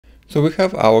So we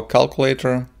have our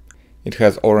calculator, it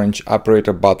has orange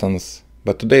operator buttons,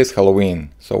 but today is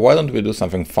Halloween, so why don't we do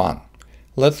something fun?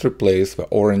 Let's replace the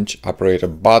orange operator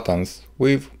buttons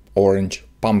with orange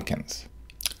pumpkins.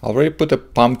 I already put a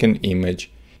pumpkin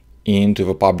image into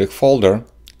the public folder.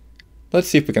 Let's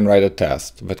see if we can write a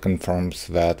test that confirms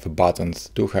that the buttons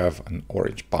do have an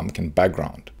orange pumpkin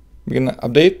background. We can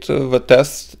update the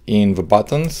test in the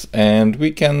buttons and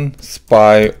we can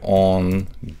spy on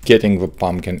getting the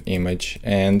pumpkin image,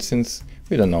 and since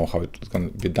we don't know how it's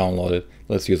going to be downloaded,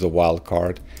 let's use a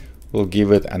wildcard. We'll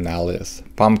give it an alias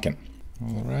pumpkin.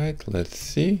 Alright, let's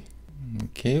see.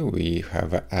 Okay, we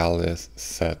have an alias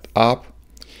set up,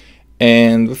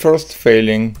 and the first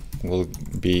failing will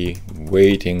be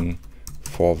waiting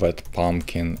for that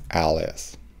pumpkin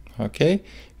alias. Okay,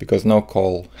 because no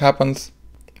call happens,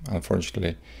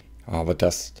 unfortunately the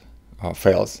test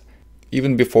fails.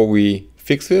 Even before we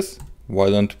fix this, why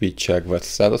don't we check that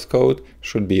status code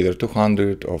should be either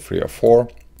 200 or 3 or 4,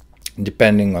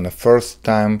 depending on the first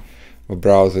time the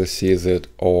browser sees it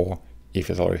or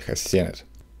if it already has seen it.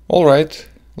 Alright,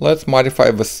 let's modify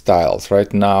the styles.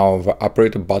 Right now the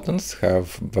operator buttons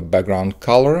have the background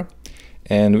color,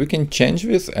 and we can change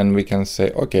this and we can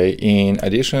say, okay, in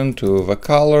addition to the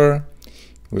color,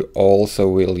 we also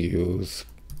will use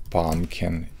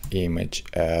pumpkin image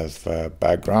as the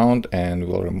background and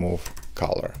we'll remove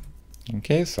color.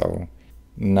 Okay, so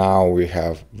now we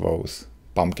have those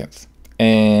pumpkins,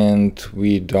 and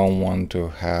we don't want to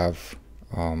have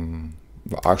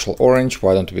the actual orange.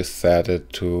 Why don't we set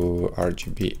it to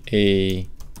RGBA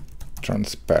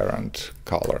transparent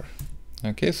color?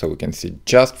 Okay, so we can see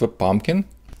just the pumpkin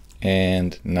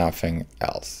and nothing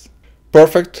else.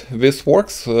 Perfect, this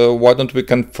works. Why don't we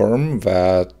confirm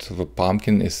that the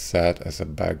pumpkin is set as a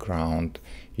background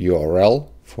URL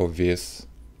for this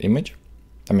image,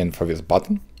 for this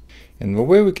button. And the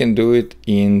way we can do it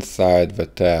inside the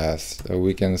test,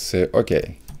 we can say,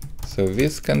 okay, so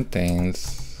this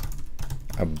contains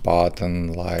a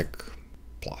button like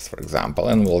plus, for example,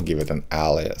 and we'll give it an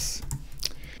alias.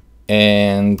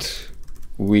 And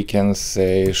we can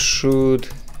say should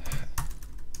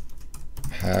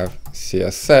have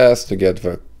CSS to get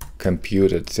the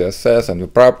computed CSS, and the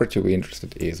property we're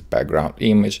interested in is background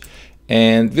image,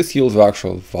 and this yields the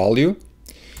actual value,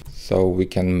 so we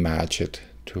can match it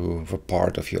to the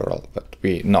part of URL that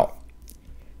we know.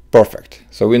 Perfect,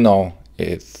 so we know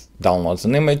it downloads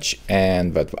an image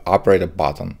and that the operator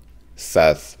button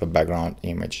sets the background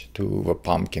image to the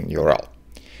pumpkin URL.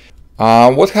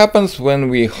 What happens when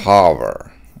we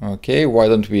hover? Okay, why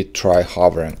don't we try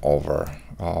hovering over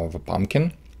the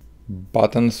pumpkin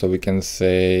button? So we can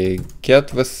say get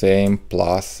the same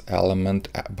plus element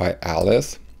by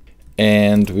alias,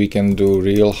 and we can do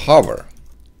real hover,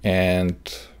 and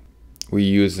we're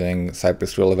using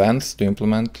Cypress Real Events to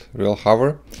implement real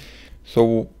hover.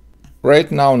 So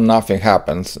right now nothing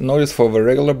happens. Notice for the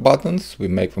regular buttons we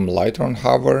make them lighter on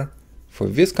hover. For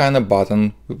this kind of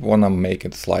button we want to make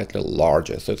it slightly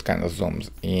larger, so it kind of zooms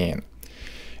in.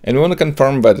 And we want to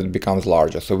confirm that it becomes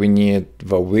larger, so we need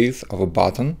the width of a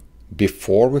button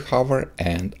before we hover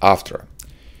and after.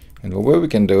 And the way we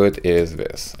can do it is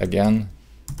this. Again,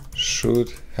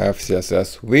 should have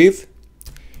CSS width.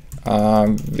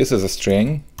 This is a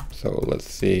string, so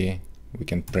let's see, we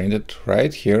can print it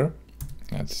right here.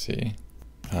 Let's see.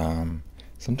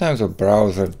 Sometimes the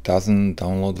browser doesn't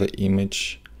download the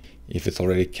image if it's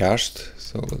already cached,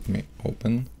 so let me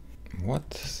open.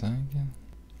 What again?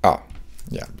 Ah,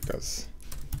 yeah, because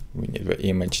we need the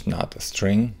image, not a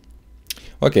string.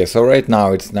 Okay, so right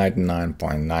now it's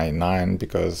 99.99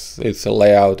 because it's a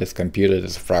layout, it's computed,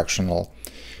 it's fractional.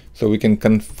 So we can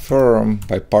confirm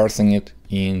by parsing it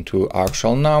into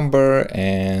actual number,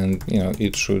 and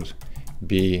it should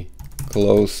be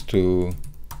close to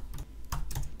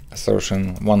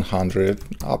assertion 100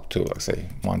 up to, let's say,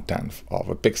 1/10 of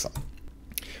a pixel.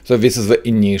 So this is the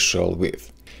initial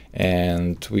width,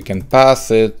 and we can pass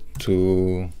it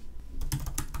to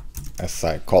a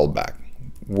site callback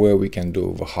where we can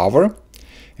do the hover,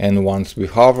 and once we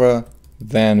hover,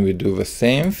 then we do the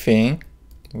same thing.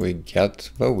 We get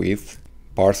the width,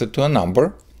 parse it to a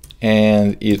number,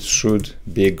 and it should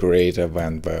be greater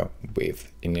than the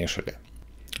width initially.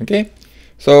 Okay,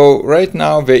 so right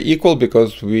now they're equal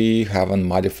because we haven't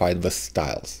modified the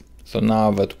styles. So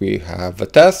now that we have the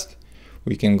test,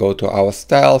 we can go to our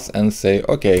styles and say,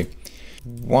 okay,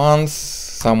 once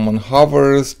someone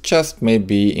hovers, just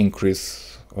maybe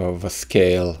increase the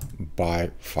scale by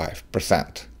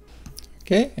 5%.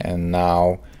 Okay, and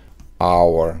now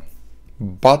our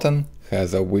button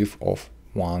has a width of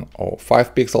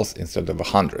 105 pixels instead of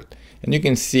 100, And you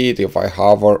can see it if I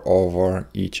hover over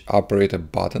each operator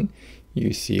button,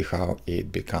 you see how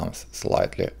it becomes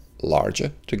slightly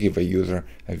larger to give a user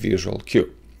a visual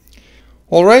cue.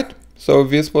 Alright, so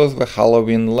this was the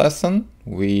Halloween lesson.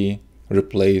 We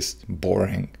replaced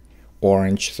boring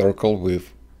orange circle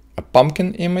with a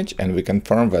pumpkin image, and we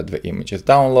confirm that the image is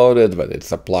downloaded, that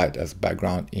it's applied as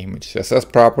background image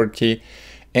CSS property,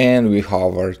 and we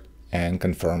hovered and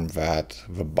confirm that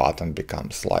the button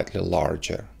becomes slightly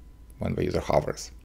larger when the user hovers.